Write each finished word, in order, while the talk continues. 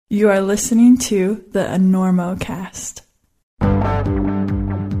You are listening to the Enormocast. I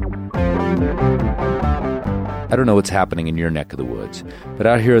don't know what's happening in your neck of the woods, but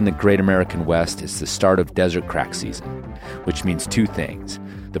out here in the great American West, it's the start of desert crack season, which means two things.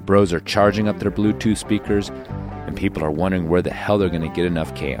 The bros are charging up their Bluetooth speakers, and people are wondering where the hell they're going to get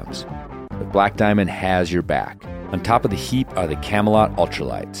enough cams. But Black Diamond has your back. On top of the heap are the Camelot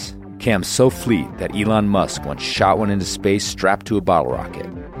Ultralights. Cams so fleet that Elon Musk once shot one into space strapped to a bottle rocket.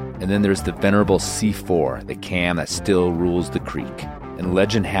 And then there's the venerable C4, the cam that still rules the creek. And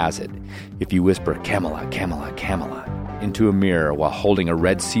legend has it, if you whisper Camelot, Camelot, Camelot into a mirror while holding a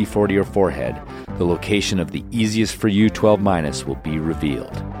red C4 to your forehead, the location of the easiest for you 12- will be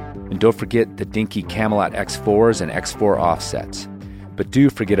revealed. And don't forget the dinky Camelot X4s and X4 offsets. But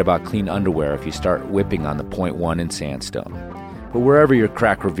do forget about clean underwear if you start whipping on the .1 in sandstone. But wherever your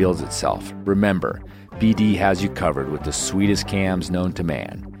crack reveals itself, remember, BD has you covered with the sweetest cams known to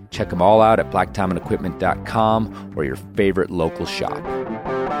man. Check them all out at blackdiamondequipment.com or your favorite local shop.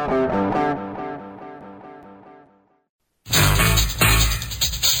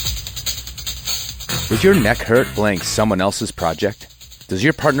 Does your neck hurt playing someone else's project? Does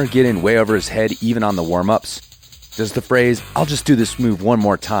your partner get in way over his head even on the warm-ups? Does the phrase, "I'll just do this move one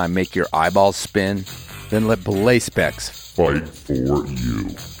more time," make your eyeballs spin? Then let Belay Specs fight for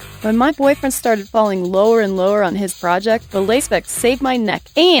you. When my boyfriend started falling lower and lower on his project, Belay Specs saved my neck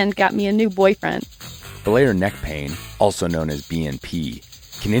and got me a new boyfriend. Belay or neck pain, also known as BNP,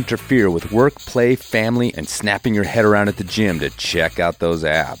 can interfere with work, play, family, and snapping your head around at the gym to check out those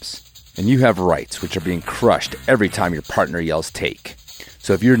abs. And you have rights, which are being crushed every time your partner yells take.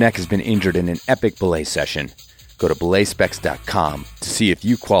 So if your neck has been injured in an epic belay session, go to belayspecs.com to see if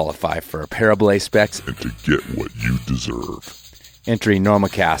you qualify for a pair of Belay Specs and to get what you deserve. Enter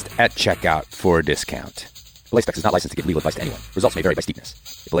Enormocast at checkout for a discount. Belay Specs is not licensed to give legal advice to anyone. Results may vary by steepness.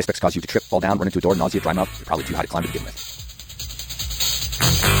 If Belay Specs cause you to trip, fall down, run into a door, nausea, dry mouth, you're probably too high to climb to begin with.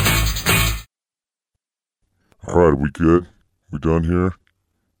 All right, we good? We done here?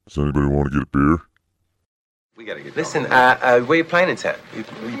 Does anybody want to get a beer? We gotta get Listen, where you playing in town? You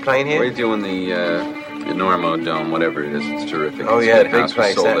playing here? We're doing the Normo Dome, whatever it is. It's terrific. Oh, It's yeah, a big house. We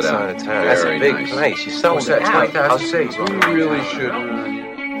place sold that it side out. of town. That's a Very big nice. place. You sold it out. 20,000 seats. We really should.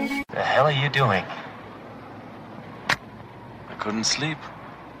 The hell are you doing? I couldn't sleep.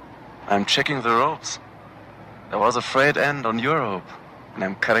 I'm checking the ropes. There was a frayed end on your rope, and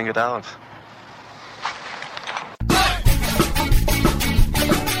I'm cutting it out.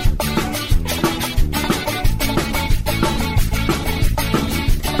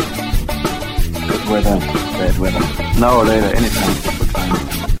 Good weather, bad weather. Now or later, anytime.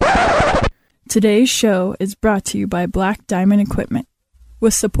 Today's show is brought to you by Black Diamond Equipment,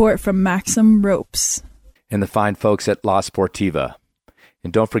 with support from Maxim Ropes. And the fine folks at La Sportiva.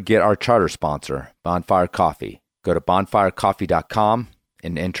 And don't forget our charter sponsor, Bonfire Coffee. Go to bonfirecoffee.com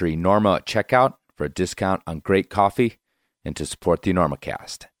and enter Enorma at checkout for a discount on great coffee and to support the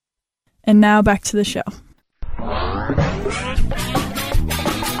Enormocast. And now back to the show.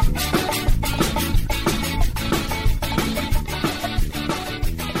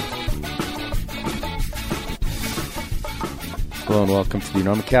 Hello and welcome to the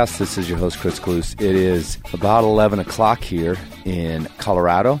Enormocast. This is your host, Chris Cluse. It is about 11 o'clock here in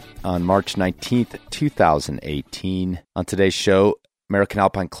Colorado on March 19th, 2018. On today's show, American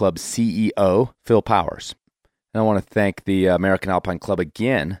Alpine Club CEO, Phil Powers. And I want to thank the American Alpine Club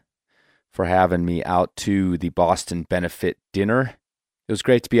again for having me out to the Boston Benefit Dinner. It was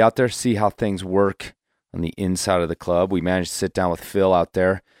great to be out there, see how things work on the inside of the club. We managed to sit down with Phil out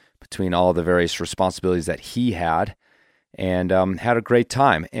there between all the various responsibilities that he had. And had a great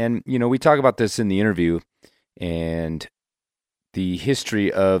time. And, you know, we talk about this in the interview and the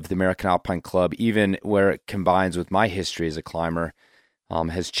history of the American Alpine Club, even where it combines with my history as a climber,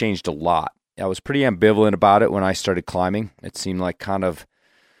 has changed a lot. I was pretty ambivalent about it when I started climbing. It seemed like kind of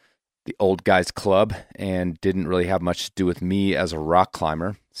the old guys club and didn't really have much to do with me as a rock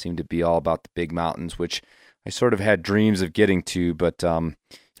climber. It seemed to be all about the big mountains, which I sort of had dreams of getting to, but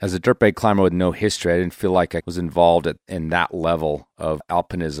as a dirtbag climber with no history, I didn't feel like I was involved in that level of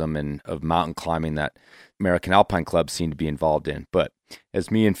alpinism and of mountain climbing that American Alpine Club seemed to be involved in. But as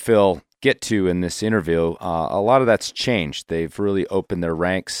me and Phil get to in this interview, a lot of that's changed. They've really opened their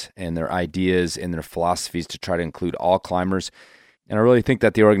ranks and their ideas and their philosophies to try to include all climbers. And I really think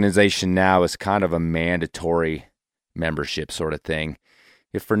that the organization now is kind of a mandatory membership sort of thing.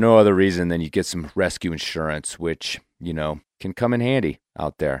 If for no other reason than you get some rescue insurance, which, you know, can come in handy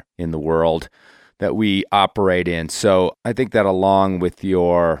out there in the world that we operate in. So I think that along with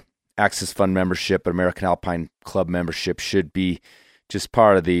your Access Fund membership, American Alpine Club membership should be just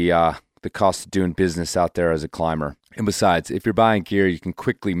part of the cost of doing business out there as a climber. And besides, if you're buying gear, you can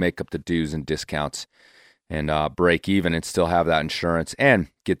quickly make up the dues and discounts and break even and still have that insurance and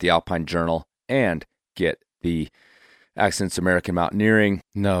get the Alpine Journal and get the Accidents of American Mountaineering.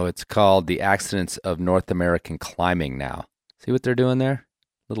 No, it's called the Accidents of North American Climbing now. See what they're doing there?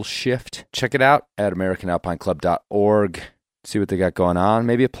 Little shift. Check it out at AmericanAlpineClub.org. See what they got going on.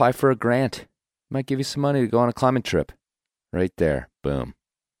 Maybe apply for a grant. Might give you some money to go on a climbing trip. Right there. Boom.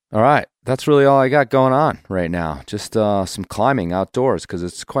 All right. That's really all I got going on right now. Just some climbing outdoors because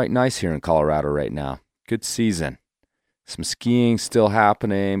it's quite nice here in Colorado right now. Good season. Some skiing still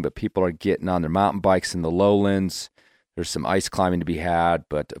happening, but people are getting on their mountain bikes in the lowlands. There's some ice climbing to be had,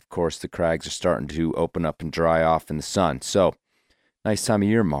 but of course the crags are starting to open up and dry off in the sun. So, nice time of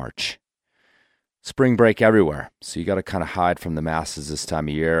year, March. Spring break everywhere, so you got to kind of hide from the masses this time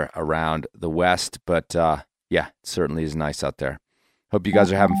of year around the West. But yeah, it certainly is nice out there. Hope you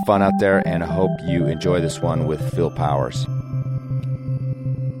guys are having fun out there, and I hope you enjoy this one with Phil Powers.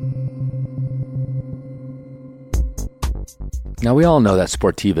 Now, we all know that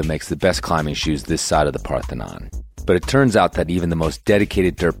Sportiva makes the best climbing shoes this side of the Parthenon. But it turns out that even the most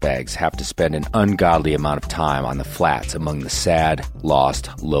dedicated dirtbags have to spend an ungodly amount of time on the flats among the sad, lost,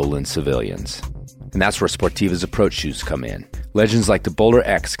 lowland civilians. And that's where Sportiva's approach shoes come in. Legends like the Boulder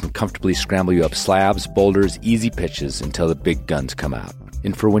X can comfortably scramble you up slabs, boulders, easy pitches until the big guns come out.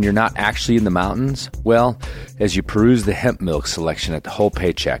 And for when you're not actually in the mountains, well, as you peruse the hemp milk selection at the whole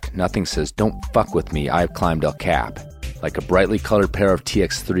paycheck, nothing says, "Don't fuck with me, I've climbed El Cap," like a brightly colored pair of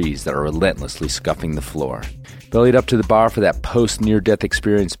TX3s that are relentlessly scuffing the floor. Bellied up to the bar for that post-near-death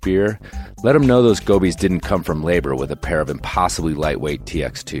experience beer, let them know those gobies didn't come from labor with a pair of impossibly lightweight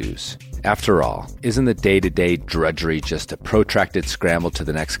TX2s. After all, isn't the day-to-day drudgery just a protracted scramble to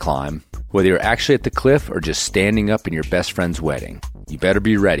the next climb? Whether you're actually at the cliff or just standing up in your best friend's wedding, you better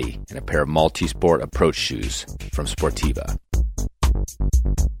be ready in a pair of multi-sport approach shoes from Sportiva.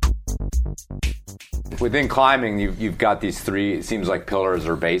 Within climbing, you've got these three, it seems like pillars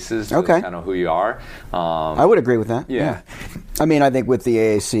or bases. Okay. That's kind of who you are. I would agree with that. Yeah. I mean, I think with the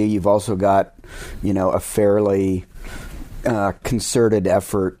AAC, you've also got, a fairly concerted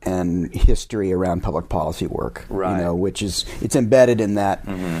effort and history around public policy work. Right. Which is, it's embedded in that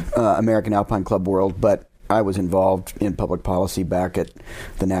American Alpine Club world, but I was involved in public policy back at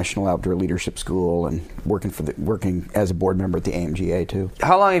the National Outdoor Leadership School and working as a board member at the AMGA too.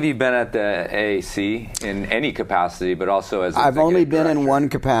 How long have you been at the AAC in any capacity, but also as I've only been director? in one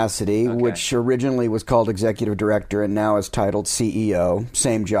capacity, Okay. which originally was called executive director and now is titled CEO.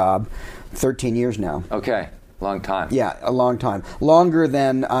 Same job. 13 years now. Okay. Long time. Yeah, a long time. Longer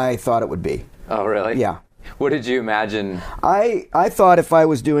than I thought it would be. Oh, really? Yeah. What did you imagine? I thought if I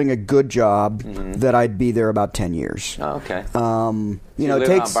was doing a good job that I'd be there about 10 years. Oh, okay. It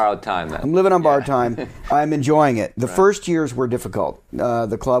takes on borrowed time then. I'm living on borrowed time. I'm enjoying it. The first years were difficult.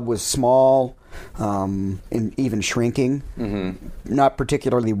 The club was small, and even shrinking, not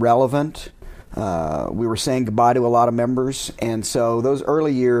particularly relevant. We were saying goodbye to a lot of members, and so those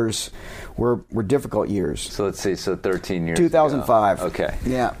early years were difficult years. So let's see, 13 years 2005. ago. Okay.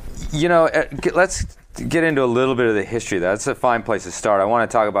 Yeah. Let's get into a little bit of the history. That's a fine place to start. I want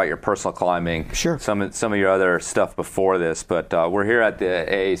to talk about your personal climbing. Sure. Some of your other stuff before this, but we're here at the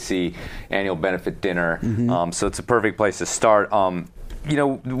AAC annual benefit dinner, so it's a perfect place to start.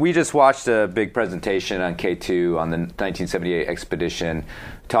 We just watched a big presentation on K2 on the 1978 expedition,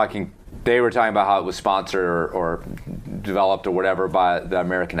 they were talking about how it was sponsored or developed or whatever by the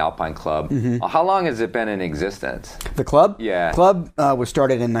American Alpine Club. How long has it been in existence? The club? Yeah. The club was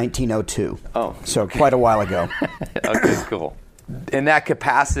started in 1902. Oh. So quite a while ago. Okay, cool. In that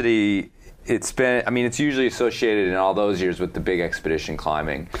capacity, it's usually associated in all those years with the big expedition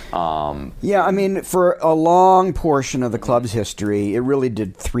climbing. For a long portion of the club's history, it really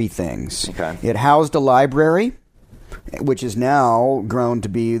did three things. Okay. It housed a library, which has now grown to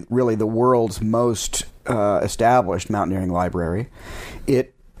be really the world's most established mountaineering library.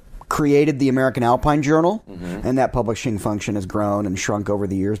 It created the American Alpine Journal, and that publishing function has grown and shrunk over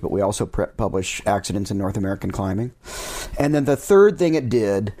the years, but we also publish Accidents in North American Climbing. And then the third thing it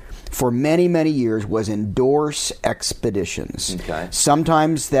did for many, many years was endorse expeditions. Okay.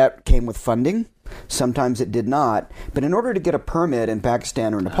 Sometimes that came with funding. Sometimes it did not. But in order to get a permit in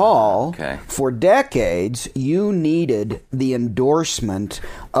Pakistan or Nepal, for decades, you needed the endorsement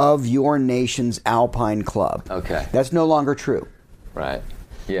of your nation's alpine club. Okay. That's no longer true. Right.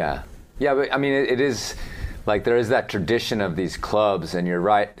 Yeah. Yeah, but it is like there is that tradition of these clubs, and you're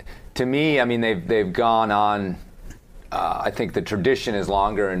right. To me, they've gone on I think the tradition is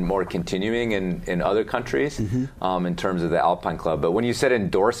longer and more continuing in other countries in terms of the Alpine Club. But when you said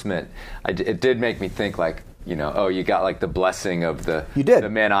endorsement, it did make me think like, you got like the blessing of the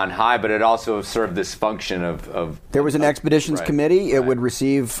men on high, but it also served this function of there was an expeditions committee. It would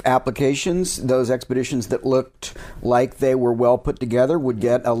receive applications. Those expeditions that looked like they were well put together would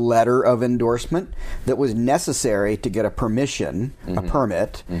get a letter of endorsement that was necessary to get a permit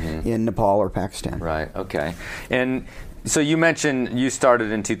in Nepal or Pakistan. Right. Okay. And so you mentioned you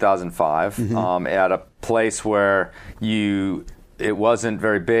started in 2005 at a place where it wasn't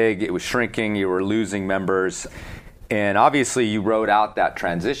very big. It was shrinking. You were losing members. And obviously you rode out that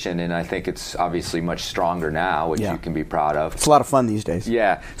transition, and I think it's obviously much stronger now, which you can be proud of. It's a lot of fun these days.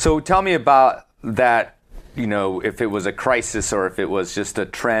 Yeah. So tell me about that, if it was a crisis or if it was just a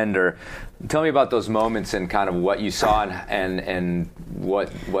trend, or tell me about those moments and kind of what you saw and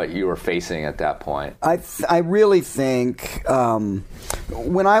what you were facing at that point. I really think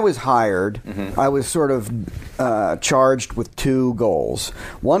when I was hired, I was sort of charged with two goals.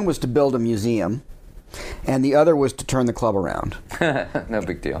 One was to build a museum, and the other was to turn the club around. No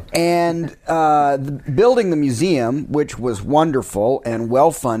big deal. And building the museum, which was wonderful and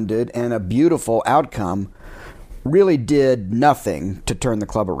well-funded and a beautiful outcome, really did nothing to turn the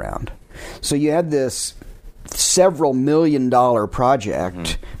club around. So you had this several $million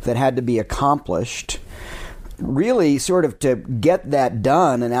project that had to be accomplished, really sort of to get that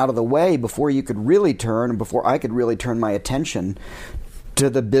done and out of the way before you could really before I could really turn my attention to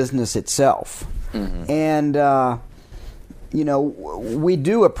the business itself. And, we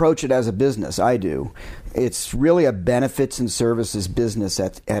do approach it as a business. I do. It's really a benefits and services business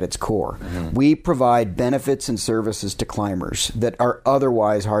at its core. We provide benefits and services to climbers that are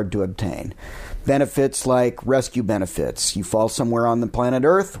otherwise hard to obtain. Benefits like rescue benefits. You fall somewhere on the planet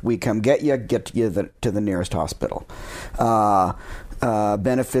Earth, we come get you to the nearest hospital.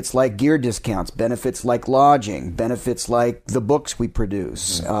 Benefits like gear discounts, benefits like lodging, benefits like the books we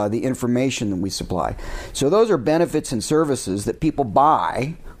produce, the information that we supply. So those are benefits and services that people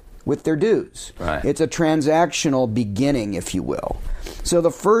buy with their dues. Right. It's a transactional beginning, if you will. So the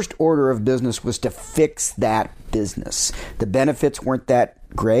first order of business was to fix that business. The benefits weren't that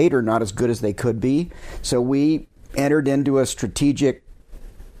great or not as good as they could be. So we entered into a strategic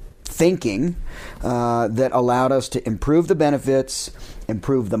thinking that allowed us to improve the benefits,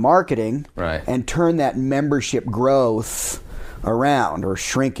 improve the marketing, and turn that membership growth around, or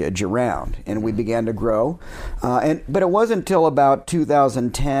shrinkage around, and we began to grow. But it wasn't until about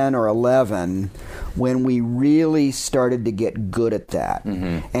 2010 or 11 when we really started to get good at that.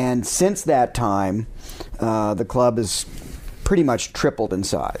 And since that time, the club has pretty much tripled in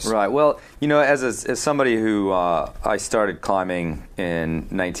size. Right. Well, as somebody who I started climbing in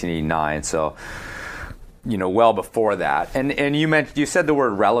 1989, so well before that, and you said the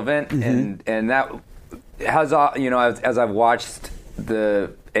word relevant, and that has as I've watched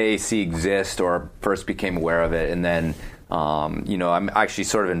the AAC exist or first became aware of it, and then I'm actually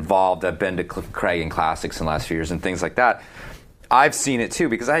sort of involved. I've been to Craig and Classics in the last few years and things like that. I've seen it too,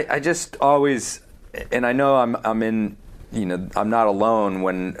 because I just always, and I know I'm in. I'm not alone.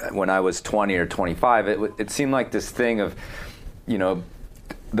 When I was 20 or 25, it seemed like this thing of,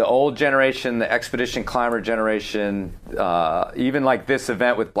 the old generation, the expedition climber generation, even like this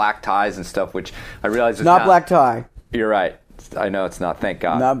event with black ties and stuff, which I realize is not black tie. You're right. I know it's not. Thank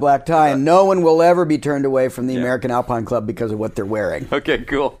God. Not black tie, and no one will ever be turned away from the American Alpine Club because of what they're wearing. Okay,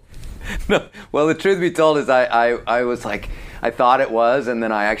 cool. No, well, the truth be told is I was like, I thought it was, and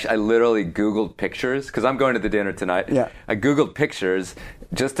then I literally Googled pictures, because I'm going to the dinner tonight. Yeah. I Googled pictures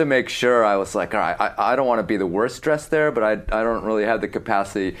just to make sure. I was like, all right, I don't want to be the worst dressed there, but I don't really have the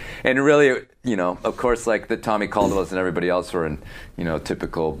capacity. And really, of course, like the Tommy Caldwells and everybody else were in,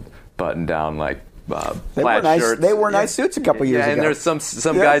 typical button-down, like, plaid shirts. They wore nice suits a couple years ago. Yeah, and there's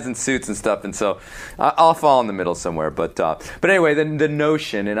some guys in suits and stuff, and so I'll fall in the middle somewhere. But anyway, the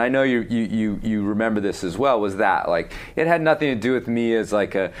notion, and I know you remember this as well, was that like it had nothing to do with me as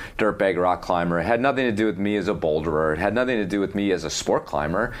like a dirtbag rock climber. It had nothing to do with me as a boulderer. It had nothing to do with me as a sport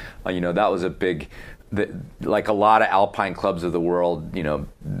climber. That was a big. Like a lot of alpine clubs of the world,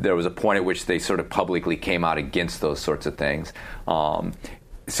 there was a point at which they sort of publicly came out against those sorts of things.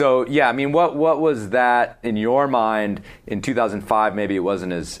 So yeah, I mean, what was that in your mind in 2005? Maybe it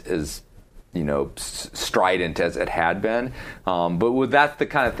wasn't as strident as it had been, but was that the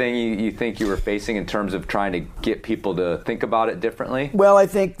kind of thing you think you were facing in terms of trying to get people to think about it differently? Well, I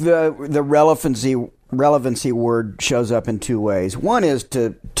think the relevancy word shows up in two ways. One is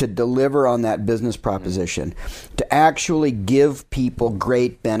to to deliver on that business proposition, to actually give people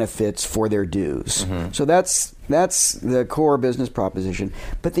great benefits for their dues. So that's the core business proposition.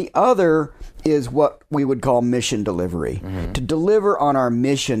 But the other is what we would call mission delivery, to deliver on our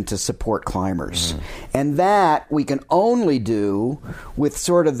mission to support climbers. And that we can only do with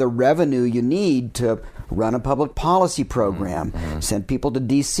sort of the revenue you need to run a public policy program, send people to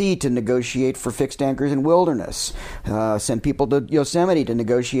D.C. to negotiate for fixed anchors in wilderness, send people to Yosemite to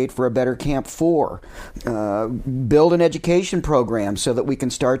negotiate for a better Camp 4, build an education program so that we can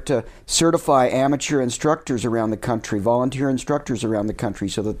start to certify amateur instructors around the country, volunteer instructors around the country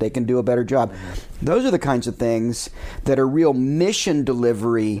so that they can do a better job. Those are the kinds of things that are real mission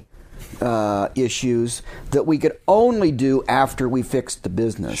delivery issues that we could only do after we fixed the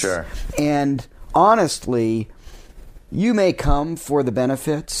business. Sure. And honestly, you may come for the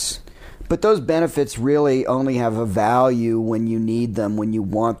benefits, but those benefits really only have a value when you need them, when you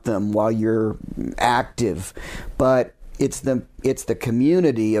want them, while you're active. But it's the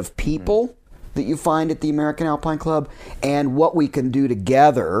community of people that you find at the American Alpine Club and what we can do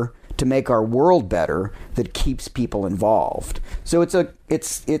together to make our world better that keeps people involved. So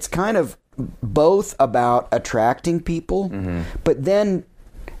it's kind of both about attracting people, but then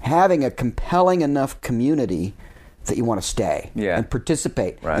having a compelling enough community that you want to stay and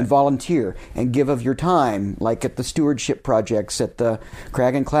participate and volunteer and give of your time, like at the stewardship projects at the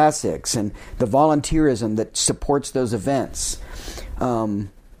Kragan Classics, and the volunteerism that supports those events.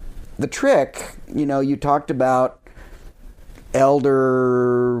 The trick, you talked about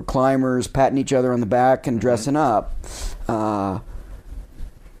elder climbers patting each other on the back and dressing up. The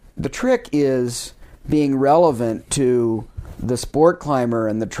trick is being relevant to the sport climber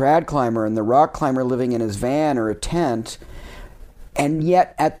and the trad climber and the rock climber living in his van or a tent, and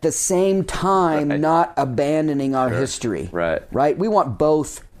yet at the same time not abandoning our history. Right? We want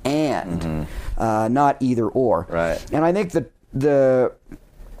both and, not either or. Right. And I think that the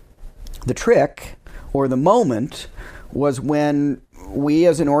trick or the moment was when we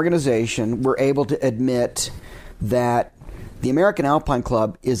as an organization were able to admit that the American Alpine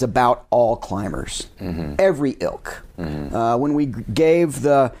Club is about all climbers, every ilk. When we gave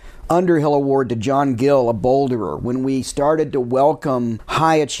the Underhill Award to John Gill, a boulderer, when we started to welcome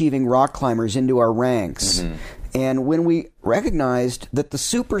high-achieving rock climbers into our ranks, and when we recognized that the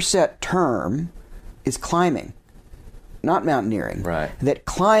superset term is climbing, not mountaineering. Right. That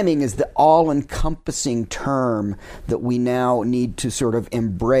climbing is the all-encompassing term that we now need to sort of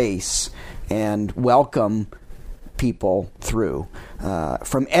embrace and welcome people through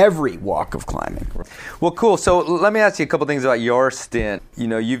from every walk of climbing. Well, cool. So let me ask you a couple things about your stint.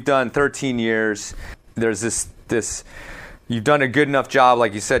 You've done 13 years. There's this. You've done a good enough job,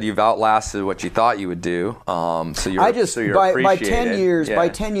 like you said. You've outlasted what you thought you would do. So you're by 10 years. Yeah. By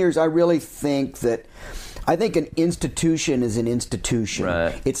 10 years, I really think that. I think an institution is an institution.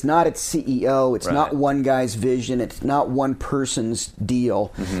 Right. It's not its CEO. It's not one guy's vision. It's not one person's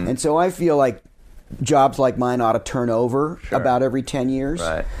deal. And so I feel like jobs like mine ought to turn over about every 10 years.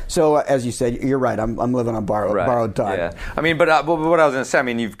 Right. So as you said, you're right. I'm living on borrowed time. Yeah. I mean, but what I was going to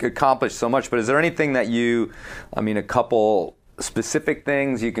say, you've accomplished so much, but is there anything that a couple specific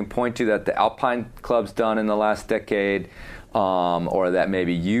things you can point to that the Alpine Club's done in the last decade, or that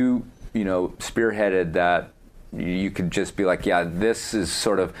maybe you spearheaded that you could just be like, yeah, this is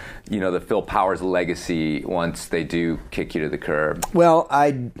sort of, the Phil Powers legacy once they do kick you to the curb? Well,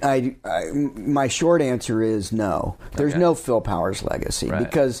 my short answer is no. There's no Phil Powers legacy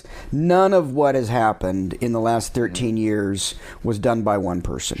because none of what has happened in the last 13 years was done by one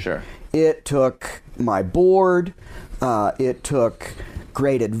person. Sure. It took my board. It took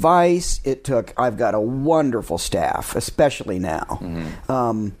great advice. I've got a wonderful staff, especially now.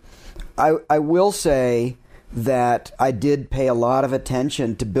 I will say that I did pay a lot of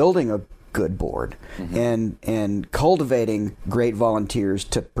attention to building a good board and cultivating great volunteers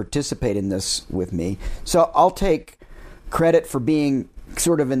to participate in this with me. So I'll take credit for being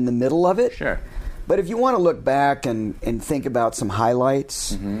sort of in the middle of it. Sure. But if you want to look back and think about some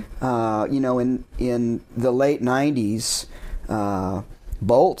highlights, in the late 90s,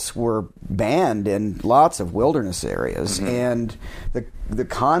 bolts were banned in lots of wilderness areas, and the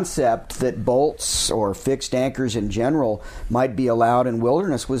concept that bolts or fixed anchors in general might be allowed in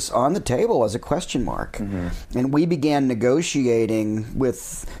wilderness was on the table as a question mark. And we began negotiating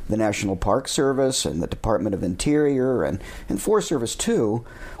with the National Park Service and the Department of Interior and Forest Service too,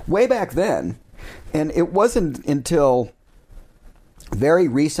 way back then. And it wasn't until very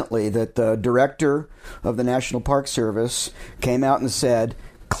recently that the director of the National Park Service came out and said,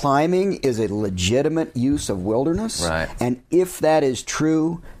 climbing is a legitimate use of wilderness. Right. And if that is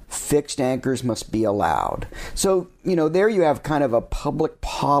true, fixed anchors must be allowed. So, there you have kind of a public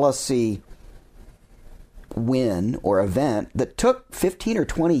policy win or event that took 15 or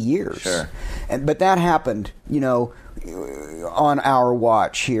 20 years. Sure. But that happened, on our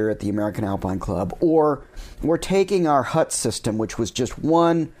watch here at the American Alpine Club. Or we're taking our hut system, which was just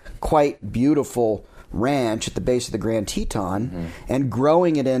one quite beautiful ranch at the base of the Grand Teton, and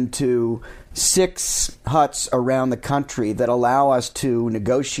growing it into 6 huts around the country that allow us to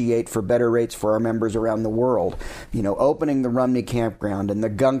negotiate for better rates for our members around the world. Opening the Rumney Campground and the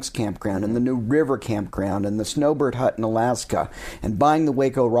Gunks Campground and the New River Campground and the Snowbird Hut in Alaska and buying the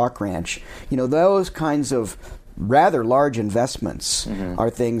Waco Rock Ranch. Those kinds of rather large investments are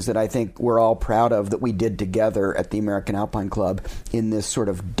things that I think we're all proud of that we did together at the American Alpine Club in this sort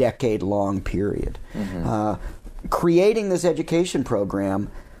of decade-long period. Creating this education program,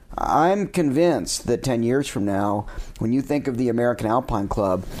 I'm convinced that 10 years from now, when you think of the American Alpine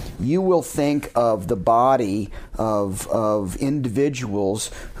Club, you will think of the body of individuals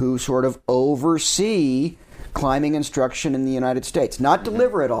who sort of oversee climbing instruction in the United States. Not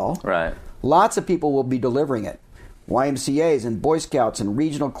deliver it all. Right. Lots of people will be delivering it. YMCAs and Boy Scouts and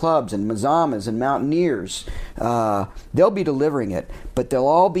regional clubs and Mazamas and Mountaineers. They'll be delivering it, but they'll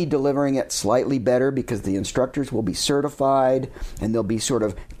all be delivering it slightly better because the instructors will be certified and they'll be sort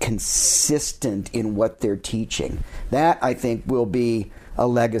of consistent in what they're teaching. That, I think, will be a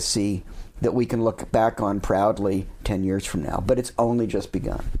legacy that we can look back on proudly 10 years from now. But it's only just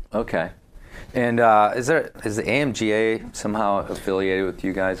begun. Okay. And is the AMGA somehow affiliated with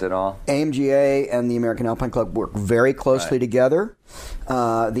you guys at all? AMGA and the American Alpine Club work very closely together.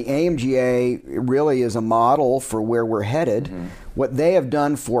 The AMGA really is a model for where we're headed. What they have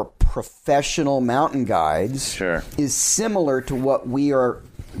done for professional mountain guides is similar to what we are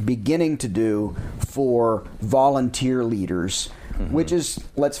beginning to do for volunteer leaders, which is,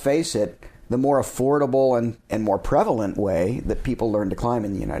 let's face it, the more affordable and more prevalent way that people learn to climb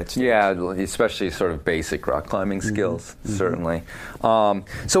in the United States. Yeah, especially sort of basic rock climbing skills, certainly.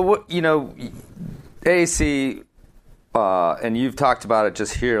 So what, AAC, and you've talked about it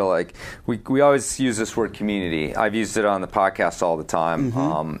just here, like we always use this word community. I've used it on the podcast all the time.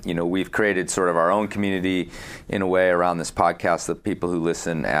 We've created sort of our own community in a way around this podcast, the people who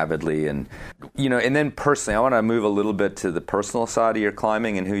listen avidly. And then personally, I want to move a little bit to the personal side of your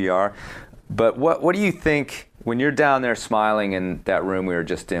climbing and who you are. But what do you think when you're down there smiling in that room we were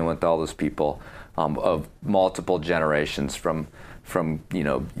just in with all those people of multiple generations from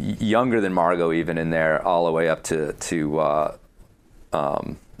younger than Margot even in there all the way up to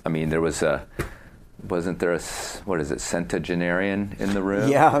there was wasn't there a centenarian in the room?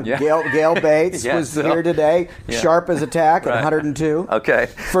 Yeah. Gail Bates was here today, sharp as a tack at 102. Okay.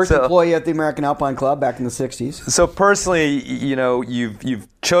 First employee at the American Alpine Club back in the 60s. So personally, you've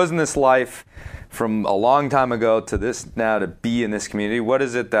chosen this life from a long time ago to this now to be in this community. What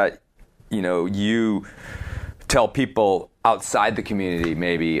is it that you tell people outside the community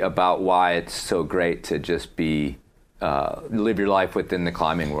maybe about why it's so great to just be live your life within the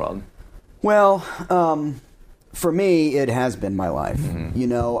climbing world? Well, for me, it has been my life.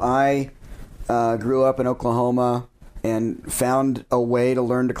 I grew up in Oklahoma and found a way to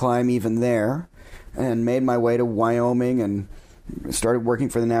learn to climb even there, and made my way to Wyoming and started working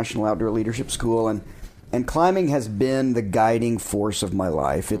for the National Outdoor Leadership School. And climbing has been the guiding force of my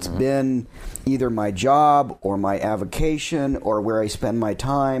life. It's been either my job or my avocation or where I spend my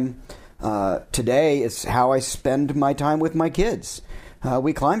time. Today, it's how I spend my time with my kids.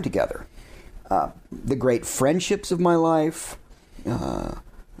 We climb together. The great friendships of my life,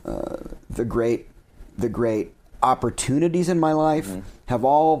 the great opportunities in my life have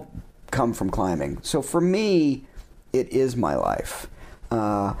all come from climbing. So for me, it is my life.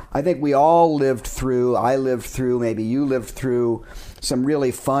 I think we all I lived through, maybe you lived through some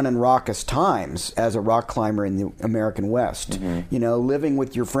really fun and raucous times as a rock climber in the American West. Living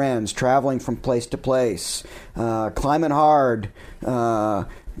with your friends, traveling from place to place, climbing hard,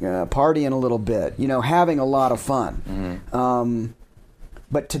 partying a little bit, having a lot of fun.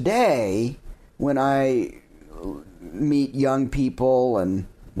 But today, when I meet young people, and,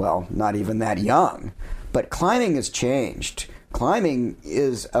 well, not even that young, but climbing has changed. Climbing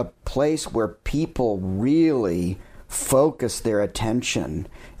is a place where people really focus their attention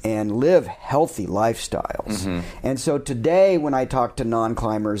and live healthy lifestyles. And so today, when I talk to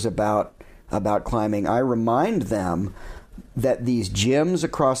non-climbers about climbing, I remind them that these gyms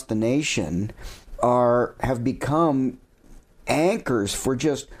across the nation have become anchors for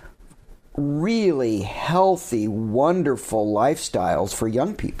just really healthy, wonderful lifestyles for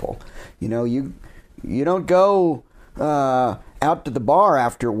young people. You know, you don't go out to the bar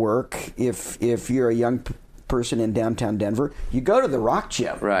after work if you're a young person in downtown Denver. You go to the rock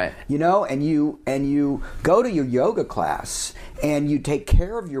gym, right? You know, and you go to your yoga class, and you take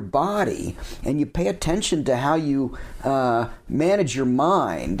care of your body, and you pay attention to how you manage your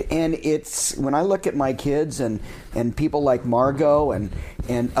mind. And it's, when I look at my kids and people like Margot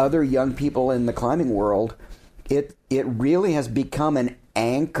and other young people in the climbing world, it really has become an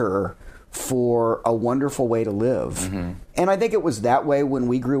anchor for a wonderful way to live. Mm-hmm. And I think it was that way when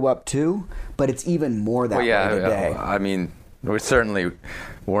we grew up too, but it's even more that way today. I mean, we certainly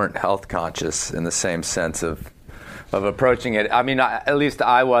weren't health conscious in the same sense of approaching it. I mean, at least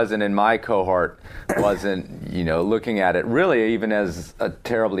I wasn't, in my cohort wasn't, you know, looking at it really even as a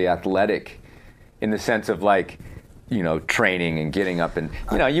terribly athletic, in the sense of like, you know, training and getting up, and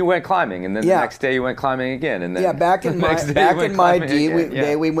you know, you went climbing, and then the next day you went climbing again, and then back in my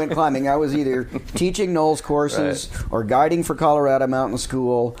day we went climbing. I was either teaching Knowles courses or guiding for Colorado Mountain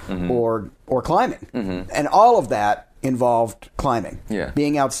School, or climbing, and all of that involved climbing,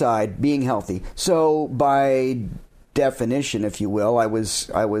 being outside, being healthy. So by definition, if you will, I was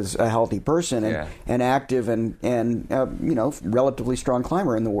a healthy person and active and you know, relatively strong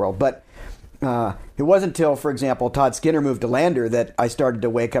climber in the world, but. It wasn't until, for example, Todd Skinner moved to Lander that I started to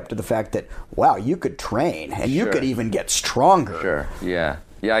wake up to the fact that, wow, you could train and you could even get stronger. Sure, yeah.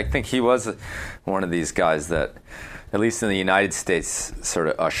 Yeah, I think he was one of these guys that, at least in the United States, sort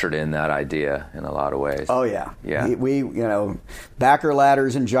of ushered in that idea in a lot of ways. Oh, yeah. Yeah. We you know, backer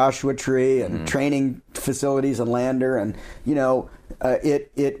ladders in Joshua Tree and training facilities in Lander, and, you know,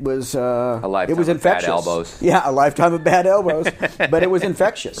 it was a lifetime it was infectious. Of bad elbows. Yeah, a lifetime of bad elbows, but it was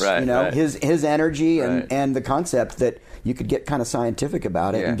infectious. Right, you know, right. his energy and the concept that you could get kind of scientific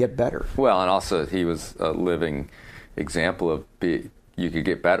about it and get better. Well, and also he was a living example of you could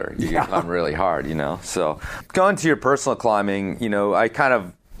get better. You could climb really hard, you know. So going to your personal climbing, you know, I kind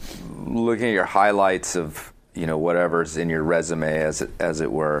of looking at your highlights of, you know, whatever's in your resume as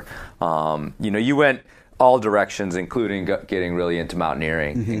it were. You know, you went all directions, including getting really into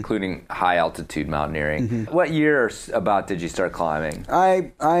mountaineering, including high altitude mountaineering. What year about did you start climbing?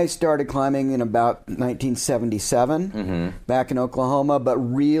 I started climbing in about 1977 back in Oklahoma, but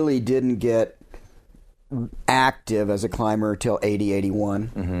really didn't get active as a climber till 80,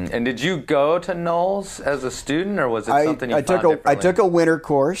 81. And did you go to Knowles as a student, or was it something you found differently? I took a winter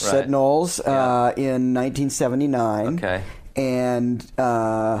course at Knowles in 1979. Okay. And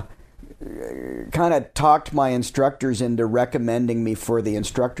kind of talked my instructors into recommending me for the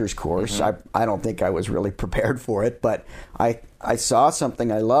instructor's course. I don't think I was really prepared for it, but I saw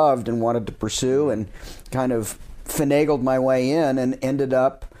something I loved and wanted to pursue, and kind of finagled my way in and ended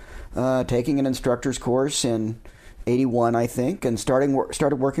up taking an instructor's course in 81, I think, and started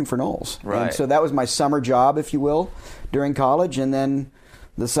working for Knowles. Right. And so that was my summer job, if you will, during college, and then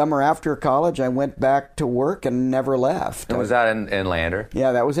the summer after college, I went back to work and never left. And was that in Lander?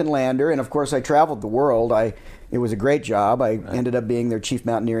 Yeah, that was in Lander. And, of course, I traveled the world. It was a great job. I ended up being their chief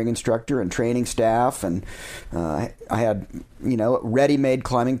mountaineering instructor and training staff. And I had, you know, ready-made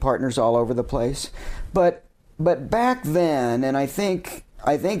climbing partners all over the place. But back then, and I think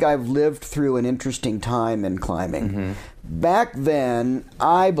I've lived through an interesting time in climbing. Back then,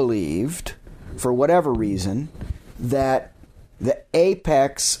 I believed, for whatever reason, that the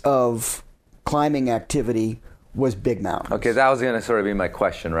apex of climbing activity was Big Mountains. Okay, that was going to sort of be my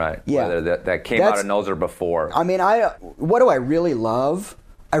question, right? Yeah. Whether that came out of Knowles or before. I mean, what do I really love?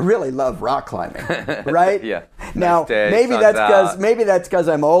 I really love rock climbing, right? Yeah. Now, Nice day, maybe sun's that's because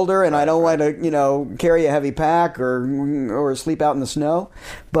I'm older and I don't want to, you know, carry a heavy pack or sleep out in the snow.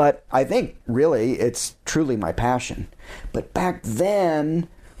 But I think really it's truly my passion. But back then,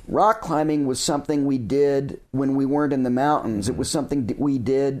 rock climbing was something we did when we weren't in the mountains. It was something we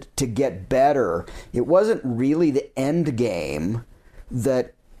did to get better. It wasn't really the end game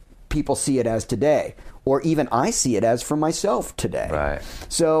that people see it as today, or even I see it as for myself today. Right.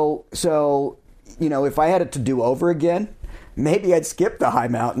 So you know, if I had it to do over again, maybe I'd skip the high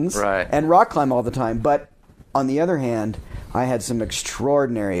mountains and rock climb all the time. But on the other hand, I had some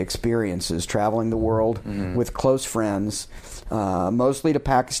extraordinary experiences traveling the world with close friends, mostly to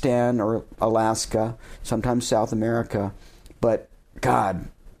Pakistan or Alaska, sometimes South America. But God,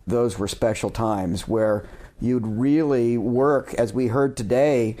 those were special times where you'd really work, as we heard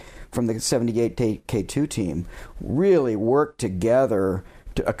today from the 78 K2 team, really work together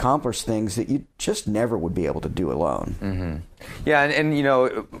to accomplish things that you just never would be able to do alone. Mm-hmm. Yeah, and you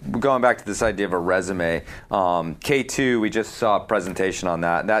know, going back to this idea of a resume, K2, we just saw a presentation on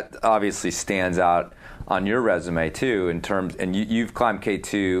that. That obviously stands out on your resume too, in terms, and you've climbed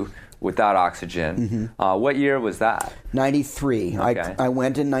K2 without oxygen. Mm-hmm. What year was that? 93. Okay. I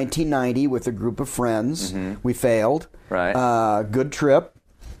went in 1990 with a group of friends. Mm-hmm. We failed. Right. Good trip.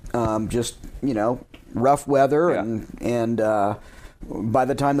 Just, you know, rough weather, Yeah. and by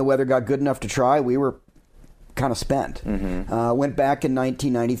the time the weather got good enough to try, we were kind of spent. Mm-hmm. Went back in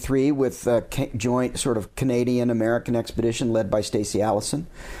 1993 with a joint sort of Canadian-American expedition led by Stacey Allison,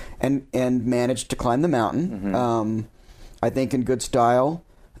 and managed to climb the mountain. Mm-hmm. I think in good style.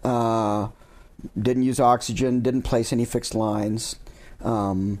 Didn't use oxygen. Didn't place any fixed lines.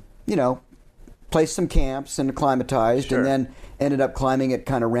 You know, placed some camps and acclimatized, Sure. and then ended up climbing it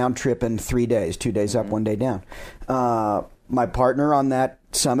kind of round trip in 3 days. 2 days up, 1 day down. My partner on that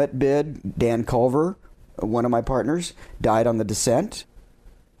summit bid, Dan Culver, one of my partners, died on the descent.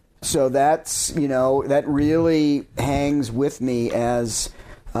 So that's, you know, that really hangs with me as,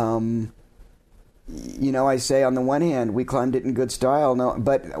 you know, I say on the one hand, we climbed it in good style, no,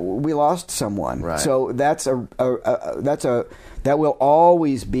 but we lost someone. Right. So that's that will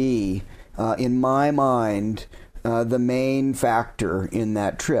always be, in my mind, the main factor in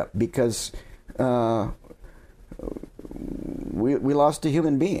that trip, because we lost a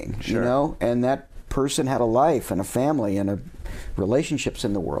human being, Sure. you know, and that person had a life and a family and relationships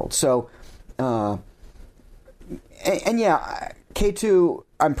in the world. So, and yeah, K2,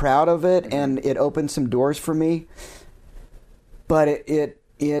 I'm proud of it, Mm-hmm. and it opened some doors for me. But it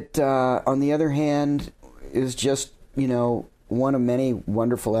on the other hand, is just, you know, one of many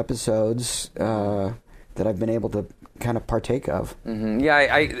wonderful episodes that I've been able to kind of partake of. Mm-hmm. Yeah,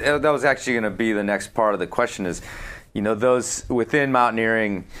 I that was actually going to be the next part of the question is, you know, those within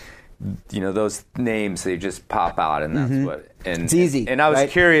mountaineering, you know, those names, they just pop out, and that's what. And it's easy. And I was right?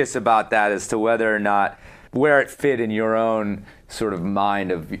 curious about that as to whether or not where it fit in your own sort of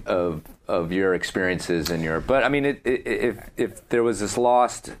mind of your experiences and your. But I mean, if there was this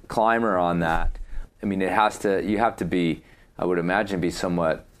lost climber on that, I mean, it has to. You have to be. I would imagine be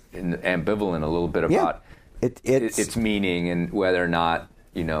somewhat ambivalent a little bit about its meaning and whether or not,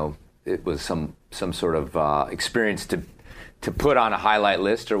 you know, it was some sort of experience to put on a highlight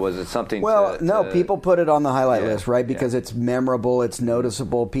list, or was it something? Well, no, people put it on the highlight list, right? Because yeah. it's memorable, it's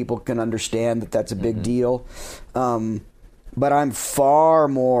noticeable, people can understand that that's a big deal. But I'm far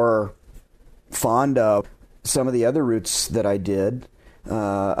more fond of some of the other routes that I did.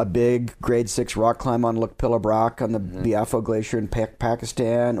 A big grade 6 rock climb on Lukpilla Rock on the Biafo Glacier in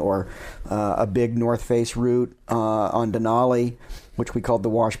Pakistan, or a big North Face route on Denali, which we called the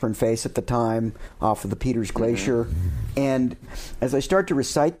Washburn Face at the time, off of the Peters Glacier. And as I start to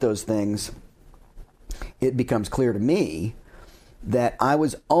recite those things, it becomes clear to me that I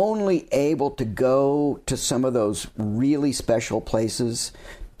was only able to go to some of those really special places,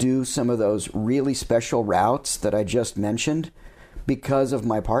 do some of those really special routes that I just mentioned, because of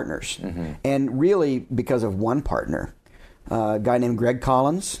my partners. And really because of one partner, a guy named Greg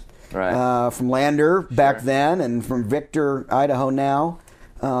Collins, right. From Lander back then, and from Victor, Idaho now,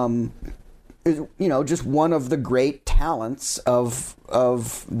 is, you know, just one of the great talents of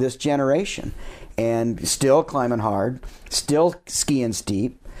this generation, and still climbing hard, still skiing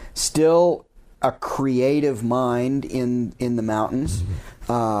steep, still a creative mind in the mountains,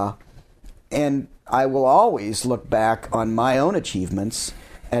 and I will always look back on my own achievements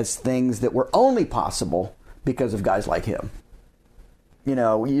as things that were only possible because of guys like him. You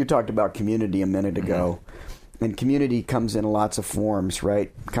know, you talked about community a minute ago, and community comes in lots of forms,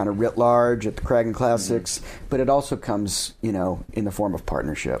 right? Kind of writ large at the Kragan Classics, but it also comes, you know, in the form of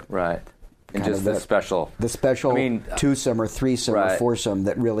partnership. Right. And Kind just of the special. The special I mean, twosome or threesome or right. foursome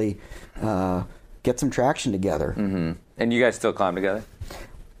that really get some traction together. Mm-hmm. And you guys still climb together?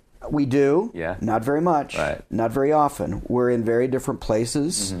 We do. Yeah. Not very much. Right. Not very often. We're in very different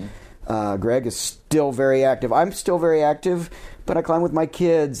places. Greg is still very active. I'm still very active, but I climb with my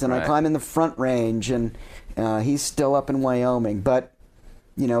kids, and right. I climb in the Front Range, and he's still up in Wyoming. But,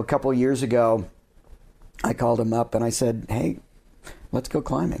 you know, a couple of years ago, I called him up and I said, hey, let's go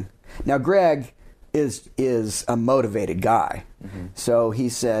climbing. Now, Greg is a motivated guy. So he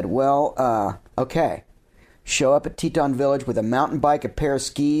said, well, okay. Show up at Teton Village with a mountain bike, a pair of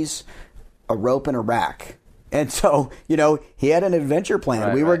skis, a rope, and a rack. And so, you know, he had an adventure plan.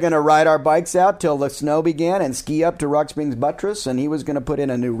 Right, we were right. going to ride our bikes out till the snow began and ski up to Rock Springs Buttress, and he was going to put in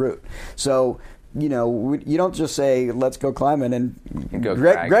a new route. So, you know, you don't just say, let's go climbing, and Go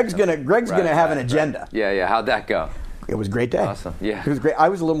Greg's going to have an agenda. Right. Yeah, how'd that go? it was a great day. Awesome. Yeah. It was great. I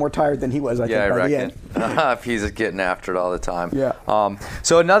was a little more tired than he was, I think, by the end. If he's getting after it all the time. Yeah.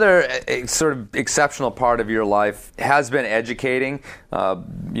 So another sort of exceptional part of your life has been educating.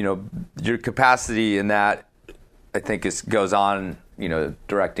 Your capacity in that, I think, goes on,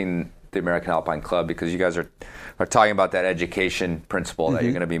 directing the American Alpine Club, because you guys are talking about that education principle that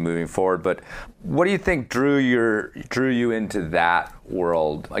you're going to be moving forward. But what do you think drew you into that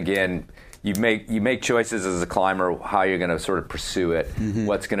world? Again, you make choices as a climber how you're going to sort of pursue it.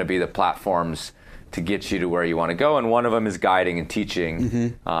 What's going to be the platforms to get you to where you want to go, and one of them is guiding and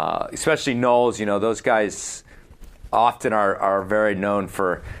teaching. Especially Knowles, those guys often are very known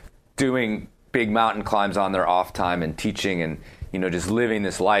for doing big mountain climbs on their off time and teaching and just living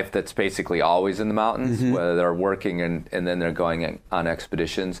this life that's basically always in the mountains, whether they're working and then they're going on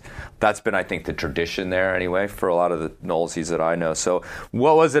expeditions. That's been, I think, the tradition there anyway for a lot of the Knowlesies that I know. So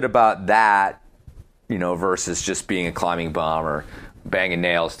what was it about that, versus just being a climbing bum or banging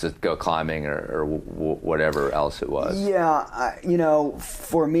nails to go climbing or whatever else it was? Yeah,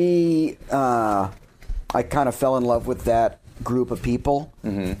 for me, I kind of fell in love with that group of people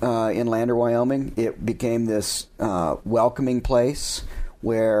in Lander, Wyoming. It became this welcoming place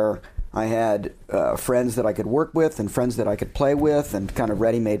where I had friends that I could work with and friends that I could play with and kind of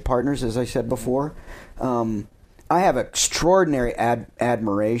ready-made partners, as I said before. I have extraordinary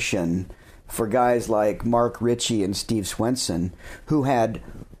admiration for guys like Mark Ritchie and Steve Swenson,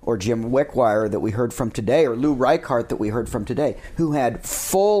 or Jim Wickwire that we heard from today, or Lou Reichart that we heard from today, who had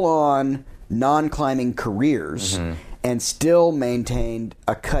full-on non-climbing careers and still maintained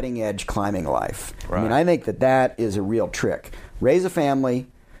a cutting-edge climbing life. Right. I mean, I think that is a real trick. Raise a family,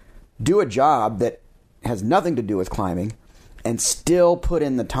 do a job that has nothing to do with climbing, and still put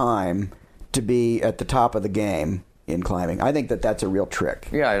in the time to be at the top of the game in climbing. I think that's a real trick.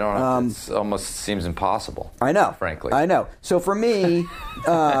 Yeah, I don't know. It almost seems impossible. I know. Frankly. I know. So for me,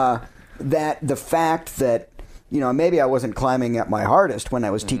 that the fact that maybe I wasn't climbing at my hardest when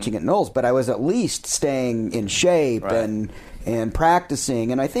I was teaching at Knowles, but I was at least staying in shape and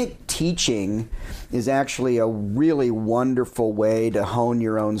practicing. And I think teaching is actually a really wonderful way to hone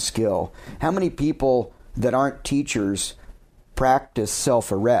your own skill. How many people that aren't teachers practice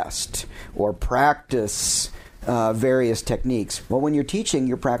self-arrest or practice various techniques? Well, when you're teaching,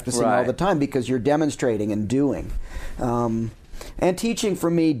 you're practicing all the time because you're demonstrating and doing. And teaching for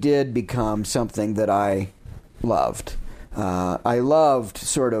me did become something that I loved. I loved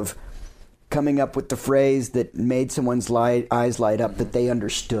sort of coming up with the phrase that made someone's eyes light up, that they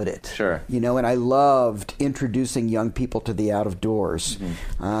understood it. Sure. And I loved introducing young people to the out of doors.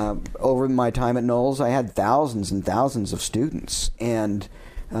 Over my time at Knowles, I had thousands and thousands of students, and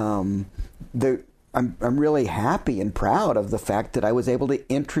I'm really happy and proud of the fact that I was able to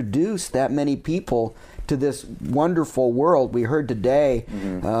introduce that many people to this wonderful world. We heard today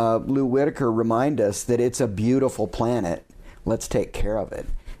Lou Whitaker remind us that it's a beautiful planet. Let's take care of it.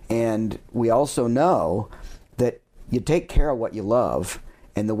 And we also know that you take care of what you love,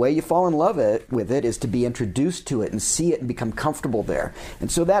 and the way you fall in love with it is to be introduced to it and see it and become comfortable there.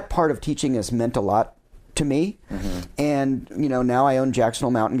 And so that part of teaching has meant a lot to me. And now I own Jackson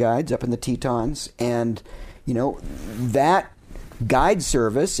Hole Mountain Guides up in the Tetons, and that guide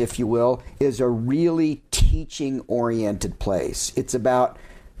service, if you will, is a really teaching-oriented place. It's about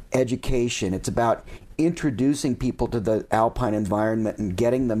education. It's about introducing people to the alpine environment and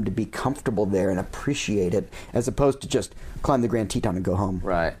getting them to be comfortable there and appreciate it, as opposed to just climb the Grand Teton and go home.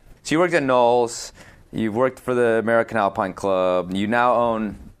 Right. So you worked at Knowles. You've worked for the American Alpine Club. You now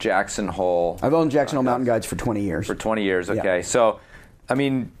own Jackson Hole. I've owned Jackson Hole Mountain Guides for 20 years. For 20 years, okay. Yeah. So, I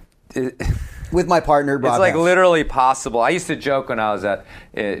mean... with my partner, Bob. It's like literally possible. I used to joke when I was at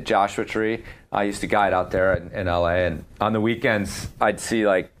Joshua Tree. I used to guide out there in LA, and on the weekends I'd see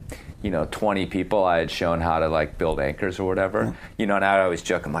 20 people I had shown how to build anchors or whatever. And I always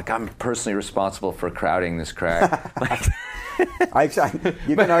joke, I'm personally responsible for crowding this crag.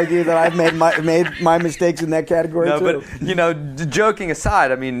 You can argue that I've made my mistakes in that category too. But joking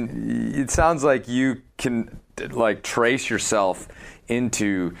aside, I mean, it sounds like you can trace yourself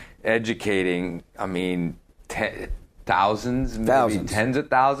into educating. I mean, thousands, maybe tens of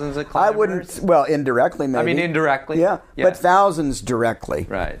thousands of climbers. I wouldn't. Well, indirectly, maybe. I mean, indirectly. Yeah, but thousands directly.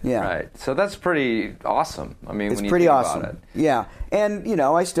 Right. Yeah. Right. So that's pretty awesome. I mean, it's when you pretty think awesome. about it. Yeah, and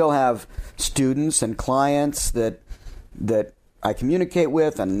I still have students and clients that I communicate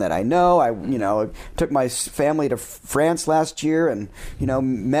with and that I know. I took my family to France last year and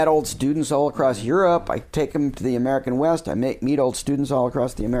met old students all across Europe. I take them to the American West. I meet old students all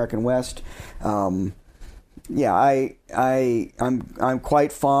across the American West. I'm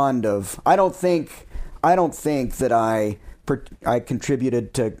quite fond of. I don't think I don't think that I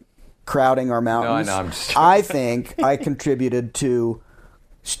contributed to crowding our mountains. No, I know. I'm just I think I contributed to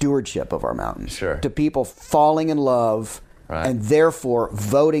stewardship of our mountains. Sure. To people falling in love Right. and therefore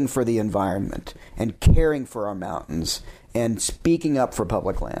voting for the environment and caring for our mountains and speaking up for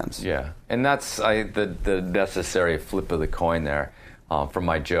public lands. Yeah, and that's the necessary flip of the coin there from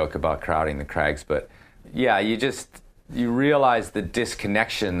my joke about crowding the crags. But yeah, you realize the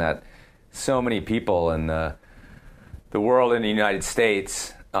disconnection that so many people in the world in the United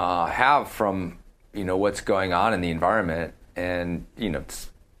States have from what's going on in the environment, and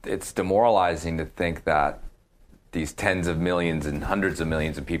it's demoralizing to think that these tens of millions and hundreds of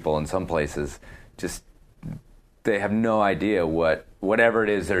millions of people in some places just they have no idea whatever it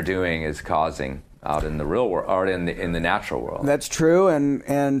is they're doing is causing out in the real world or in the natural world. That's true,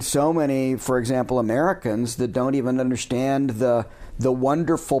 and so many, for example, Americans that don't even understand the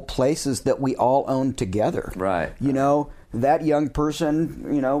wonderful places that we all own together. Right. That young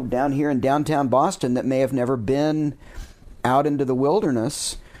person, down here in downtown Boston that may have never been out into the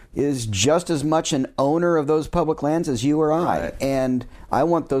wilderness is just as much an owner of those public lands as you or I. Right. And I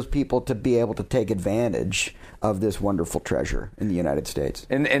want those people to be able to take advantage of this wonderful treasure in the United States.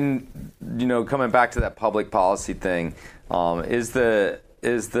 And coming back to that public policy thing, is the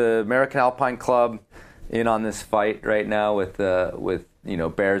American Alpine Club in on this fight right now with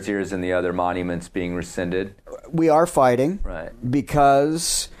Bears Ears and the other monuments being rescinded? We are fighting, right,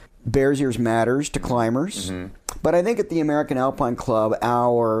 because Bears Ears matters to climbers. Mm-hmm. But I think at the American Alpine Club,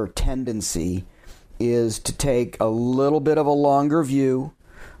 our tendency is to take a little bit of a longer view,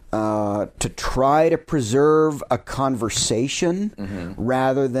 to try to preserve a conversation mm-hmm.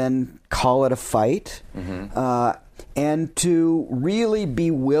 rather than call it a fight, mm-hmm. And to really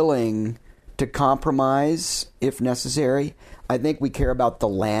be willing to compromise if necessary. I think we care about the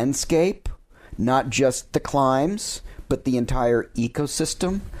landscape, not just the climbs, but the entire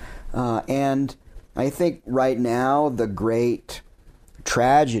ecosystem. And I think right now the great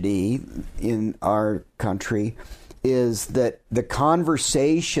tragedy in our country is that the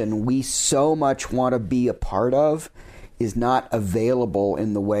conversation we so much want to be a part of is not available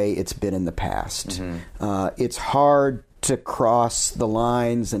in the way it's been in the past. Mm-hmm. It's hard to cross the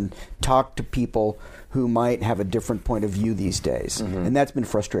lines and talk to people who might have a different point of view these days. Mm-hmm. And that's been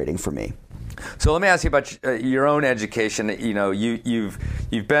frustrating for me. So let me ask you about your own education. You've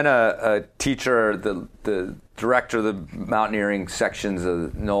been a teacher, the director of the mountaineering sections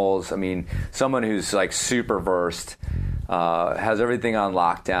of Knowles. I mean, someone who's like super versed, has everything on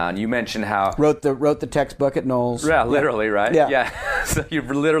lockdown. You mentioned how wrote the textbook at Knowles. Yeah, literally, right? Yeah. So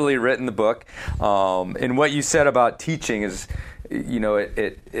you've literally written the book. And what you said about teaching is,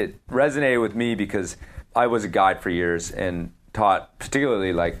 it resonated with me because I was a guide for years and taught,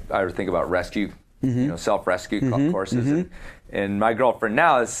 particularly like I would think about rescue, mm-hmm. Self-rescue mm-hmm. courses. Mm-hmm. And my girlfriend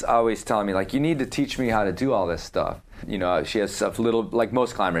now is always telling me, like, you need to teach me how to do all this stuff. She has a little, like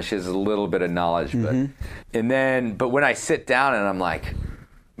most climbers, she has a little bit of knowledge. Mm-hmm. But when I sit down and I'm like,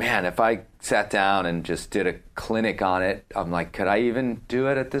 man, if I sat down and just did a clinic on it, I'm like, could I even do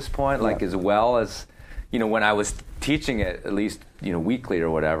it at this point? Yeah. Like as well as, when I was teaching it at least, weekly or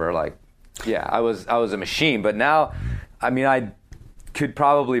whatever, like, yeah, I was a machine. But now, I could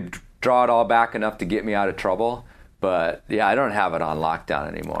probably draw it all back enough to get me out of trouble. But yeah, I don't have it on lockdown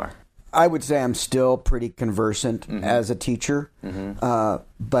anymore. I would say I'm still pretty conversant mm-hmm. as a teacher. Mm-hmm.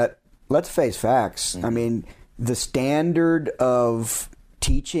 But let's face facts. Mm-hmm. The standard of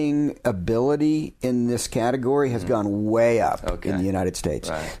teaching ability in this category has gone way up in the United States.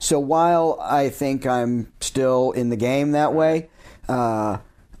 Right. So while I think I'm still in the game that way,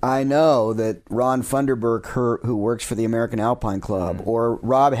 I know that Ron Funderburk, who works for the American Alpine Club, mm-hmm. or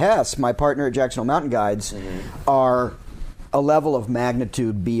Rob Hess, my partner at Jackson Hole Mountain Guides, mm-hmm. are a level of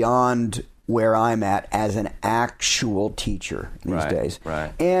magnitude beyond where I'm at as an actual teacher these days.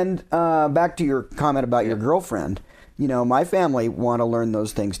 Right. And back to your comment about your girlfriend, my family want to learn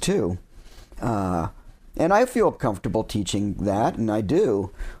those things too. And I feel comfortable teaching that, and I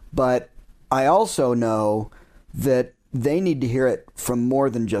do. But I also know that they need to hear it from more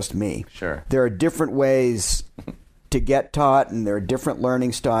than just me. Sure. There are different ways to get taught, and there are different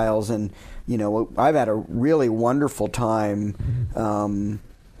learning styles. And, I've had a really wonderful time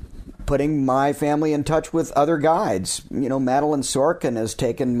putting my family in touch with other guides. Madeline Sorkin has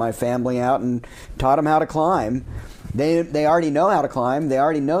taken my family out and taught them how to climb. They already know how to climb. They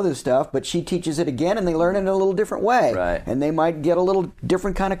already know this stuff, but she teaches it again, and they learn it in a little different way. Right. And they might get a little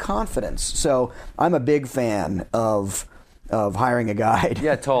different kind of confidence. So I'm a big fan of hiring a guide.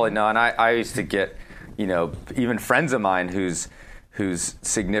 Yeah, totally. No, and I used to get, even friends of mine whose whose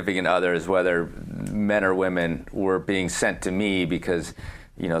significant others, whether men or women, were being sent to me because,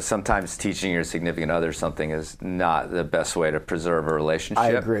 sometimes teaching your significant other something is not the best way to preserve a relationship. I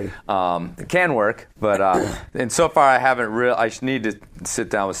agree. It can work, but and so far I haven't really. I need to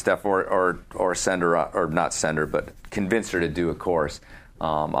sit down with Steph or send her, or not send her, but convince her to do a course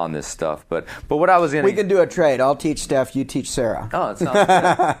on this stuff. But what I was going to... We can do a trade. I'll teach Steph, you teach Sarah. Oh, it sounds good.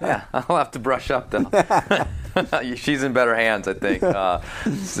 Yeah, I'll have to brush up, though. She's in better hands, I think.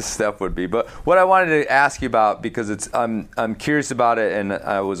 Steph would be. But what I wanted to ask you about, because I'm curious about it, and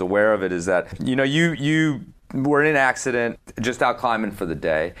I was aware of it, is that, you were in an accident just out climbing for the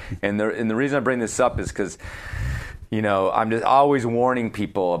day. And the reason I bring this up is because, I'm just always warning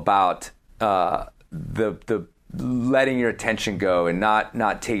people about the letting your attention go and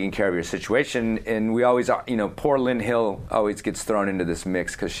not taking care of your situation. And we always are, poor Lynn Hill always gets thrown into this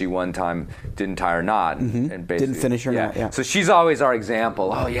mix because she one time didn't tie her knot and basically didn't finish her knot. Yeah. So she's always our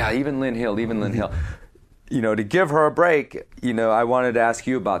example. Oh yeah, even Lynn Hill. To give her a break, I wanted to ask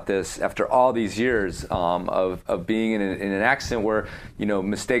you about this after all these years of being in an accident where,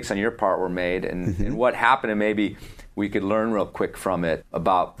 mistakes on your part were made and what happened, and maybe we could learn real quick from it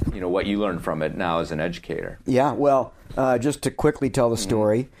about, what you learned from it now as an educator. Yeah, well, just to quickly tell the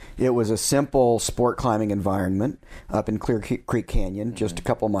story, it was a simple sport climbing environment up in Clear Creek Canyon, just a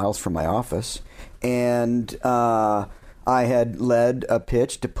couple miles from my office. And I had led a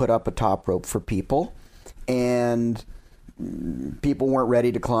pitch to put up a top rope for people, and people weren't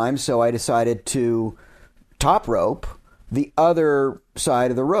ready to climb, so I decided to top rope the other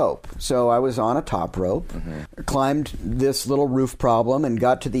side of the rope. So I was on a top rope, climbed this little roof problem and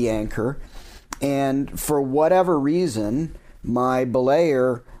got to the anchor. And for whatever reason, my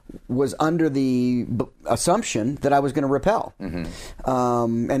belayer was under the assumption that I was going to rappel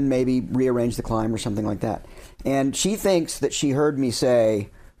and maybe rearrange the climb or something like that. And she thinks that she heard me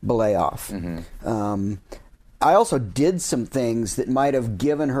say, belay off. I also did some things that might have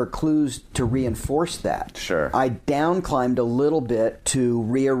given her clues to reinforce that. Sure. I down climbed a little bit to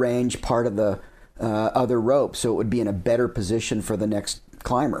rearrange part of the other rope so it would be in a better position for the next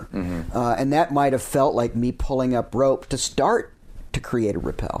climber. And that might have felt like me pulling up rope to start to create a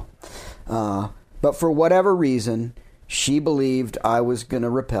rappel. But for whatever reason, she believed I was going to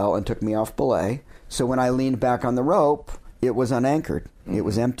rappel and took me off belay. So when I leaned back on the rope, it was unanchored. It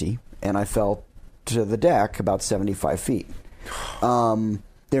was empty, and I fell to the deck about 75 feet.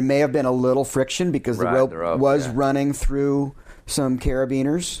 There may have been a little friction because the rope was running through some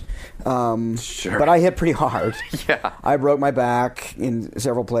carabiners. Sure. But I hit pretty hard. Yeah. I broke my back in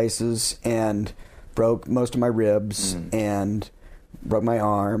several places and broke most of my ribs and broke my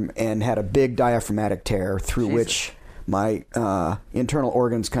arm and had a big diaphragmatic tear through which my internal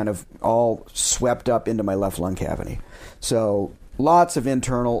organs kind of all swept up into my left lung cavity. So lots of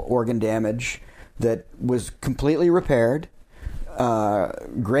internal organ damage that was completely repaired.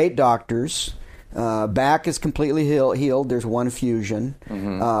 Great doctors. Back is completely healed. There's one fusion.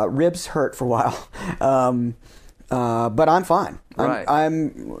 Ribs hurt for a while. But I'm fine. Right.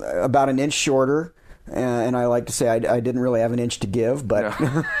 I'm about an inch shorter. And I like to say I didn't really have an inch to give, but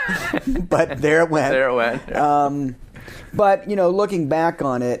but there it went. There it went. Yeah. But looking back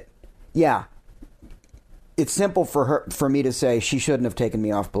on it, yeah, it's simple for me to say she shouldn't have taken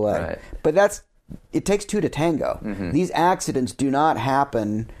me off belay. Right. But it takes two to tango. These accidents do not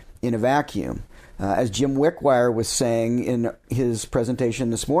happen in a vacuum. As Jim Wickwire was saying in his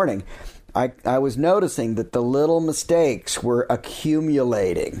presentation this morning, I was noticing that the little mistakes were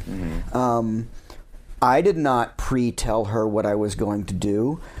accumulating. I did not pre-tell her what I was going to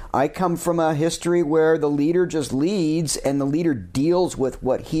do. I come from a history where the leader just leads and the leader deals with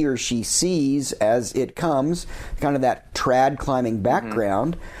what he or she sees as it comes, kind of that trad climbing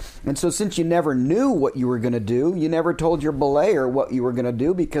background. And so since you never knew what you were going to do, you never told your belayer what you were going to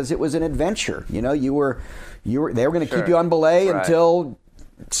do because it was an adventure. They were going to keep you on belay until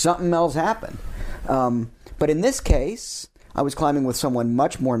something else happened. But in this case, I was climbing with someone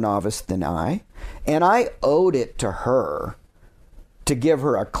much more novice than I, and I owed it to her to give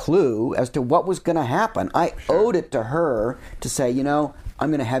her a clue as to what was going to happen. I owed it to her to say, I'm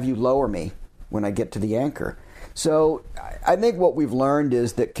going to have you lower me when I get to the anchor. So I think what we've learned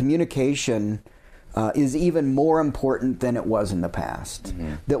is that communication is even more important than it was in the past.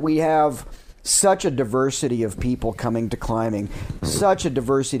 That we have such a diversity of people coming to climbing, such a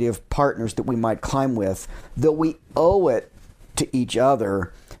diversity of partners that we might climb with, that we owe it to each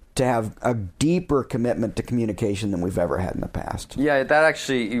other to have a deeper commitment to communication than we've ever had in the past. Yeah, that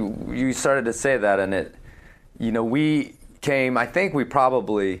actually, you started to say that, and we came, I think we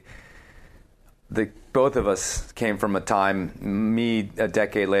probably, both of us came from a time, me a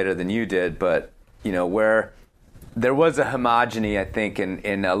decade later than you did, but where there was a homogeny, I think,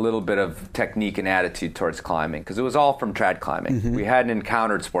 in a little bit of technique and attitude towards climbing, because it was all from trad climbing. Mm-hmm. We hadn't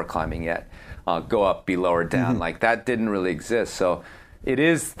encountered sport climbing yet. Go up, be lowered down. Mm-hmm. Like, that didn't really exist. So it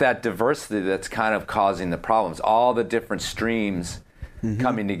is that diversity that's kind of causing the problems. All the different streams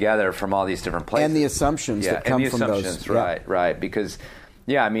coming together from all these different places. And the assumptions that come from those. Right. Because,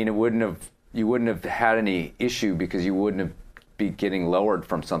 I mean, you wouldn't have had any issue because you wouldn't have be getting lowered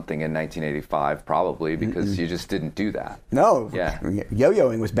from something in 1985 probably because you just didn't do that. No. Yeah.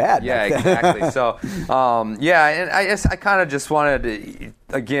 Yo-yoing was bad. Yeah, exactly. So, and I guess I kind of just wanted to,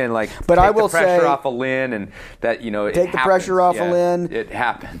 again, like, but take I will the pressure say, off of Lynn, and that, it take the pressure off of Lynn. It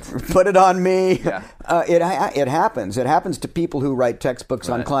happens. Put it on me. Yeah. It happens. It happens to people who write textbooks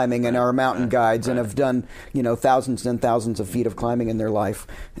on climbing and are mountain guides and have done, thousands and thousands of feet of climbing in their life.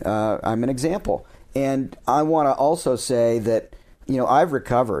 I'm an example. And I want to also say that, I've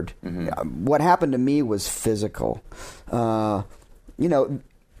recovered. Mm-hmm. What happened to me was physical. What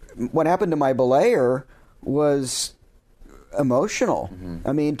happened to my belayer was emotional. Mm-hmm.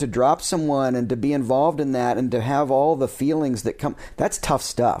 I mean, to drop someone and to be involved in that and to have all the feelings that come, that's tough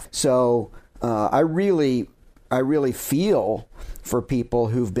stuff. So I really feel for people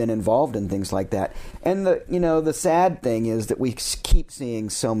who've been involved in things like that. And the sad thing is that we keep seeing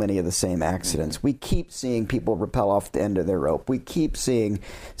so many of the same accidents. We keep seeing people rappel off the end of their rope. We keep seeing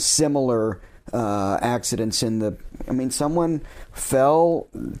similar accidents someone fell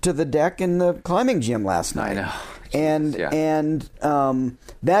to the deck in the climbing gym last night. I know. And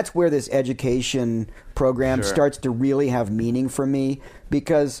that's where this education program starts to really have meaning for me,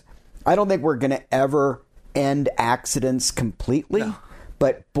 because I don't think we're going to ever end accidents completely,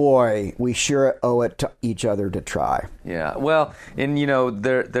 but boy, we sure owe it to each other to try. Yeah, well, and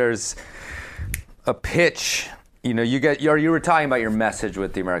there's a pitch. You were talking about your message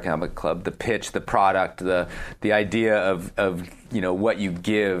with the American Alpine Club, the pitch, the product, the idea of what you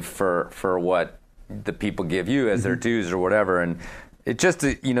give for what the people give you as their dues or whatever, and it just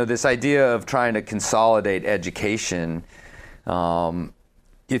this idea of trying to consolidate education.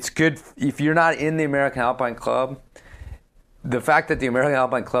 It's good if you're not in the American Alpine Club. The fact that the American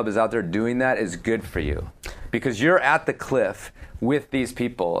Alpine Club is out there doing that is good for you, because you're at the cliff with these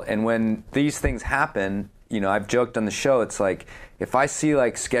people, and when these things happen, I've joked on the show, it's like, if I see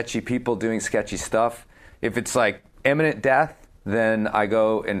like sketchy people doing sketchy stuff, if it's like imminent death, then I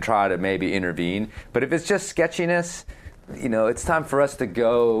go and try to maybe intervene. But if it's just sketchiness, it's time for us to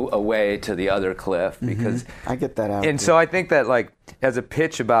go away to the other cliff, because I get that out. And so I think that, like, as a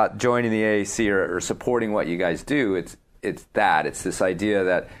pitch about joining the AAC or supporting what you guys do, it's this idea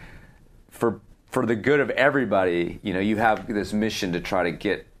that for the good of everybody, you have this mission to try to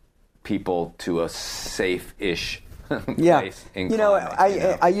get people to a safe-ish place in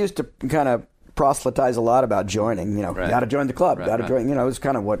climbing. I used to kind of proselytize a lot about joining. Got to join the club. Got to join. It was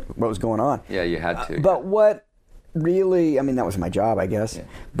kind of what was going on. Yeah, you had to. But what really, that was my job, I guess. Yeah.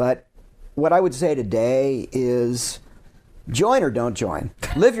 But what I would say today is, join or don't join.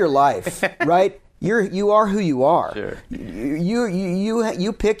 Live your life, right? You are who you are. Sure.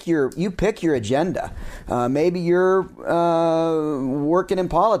 You pick your agenda. Maybe you're working in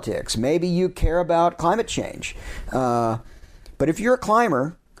politics. Maybe you care about climate change. But if you're a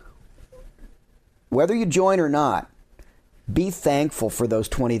climber, whether you join or not, be thankful for those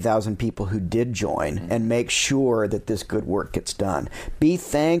 20,000 people who did join and make sure that this good work gets done. Be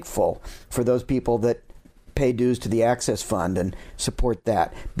thankful for those people that pay dues to the Access Fund and support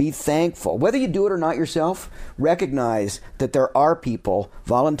that. Be thankful. Whether you do it or not yourself, recognize that there are people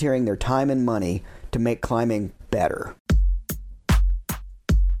volunteering their time and money to make climbing better.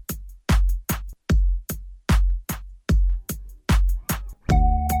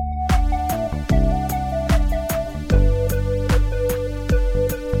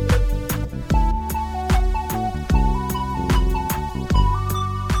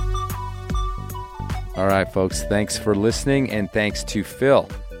 All right, folks, thanks for listening, and thanks to Phil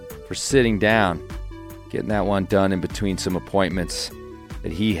for sitting down, getting that one done in between some appointments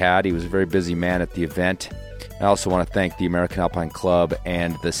that he had. He was a very busy man at the event. I also want to thank the American Alpine Club,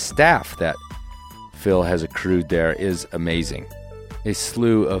 and the staff that Phil has accrued there is amazing. A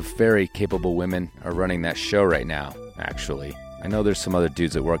slew of very capable women are running that show right now, actually. I know there's some other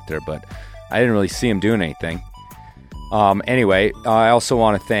dudes that work there, but I didn't really see them doing anything. Anyway, I also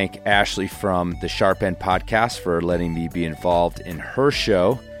want to thank Ashley from the Sharp End podcast for letting me be involved in her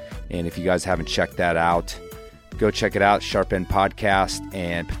show. And if you guys haven't checked that out, go check it out, Sharp End podcast,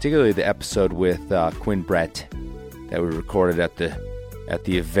 and particularly the episode with Quinn Brett that we recorded at at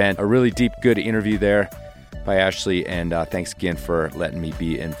the event. A really deep, good interview there by Ashley, and thanks again for letting me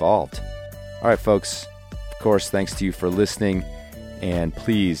be involved. All right, folks, of course, thanks to you for listening, and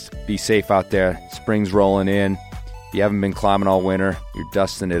please be safe out there. Spring's rolling in. If you haven't been climbing all winter, you're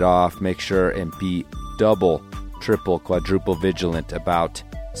dusting it off. Make sure and be double, triple, quadruple vigilant about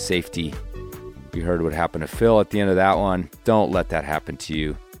safety. You heard what happened to Phil at the end of that one. Don't let that happen to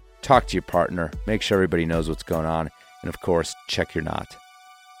you. Talk to your partner. Make sure everybody knows what's going on. And of course, check your knot.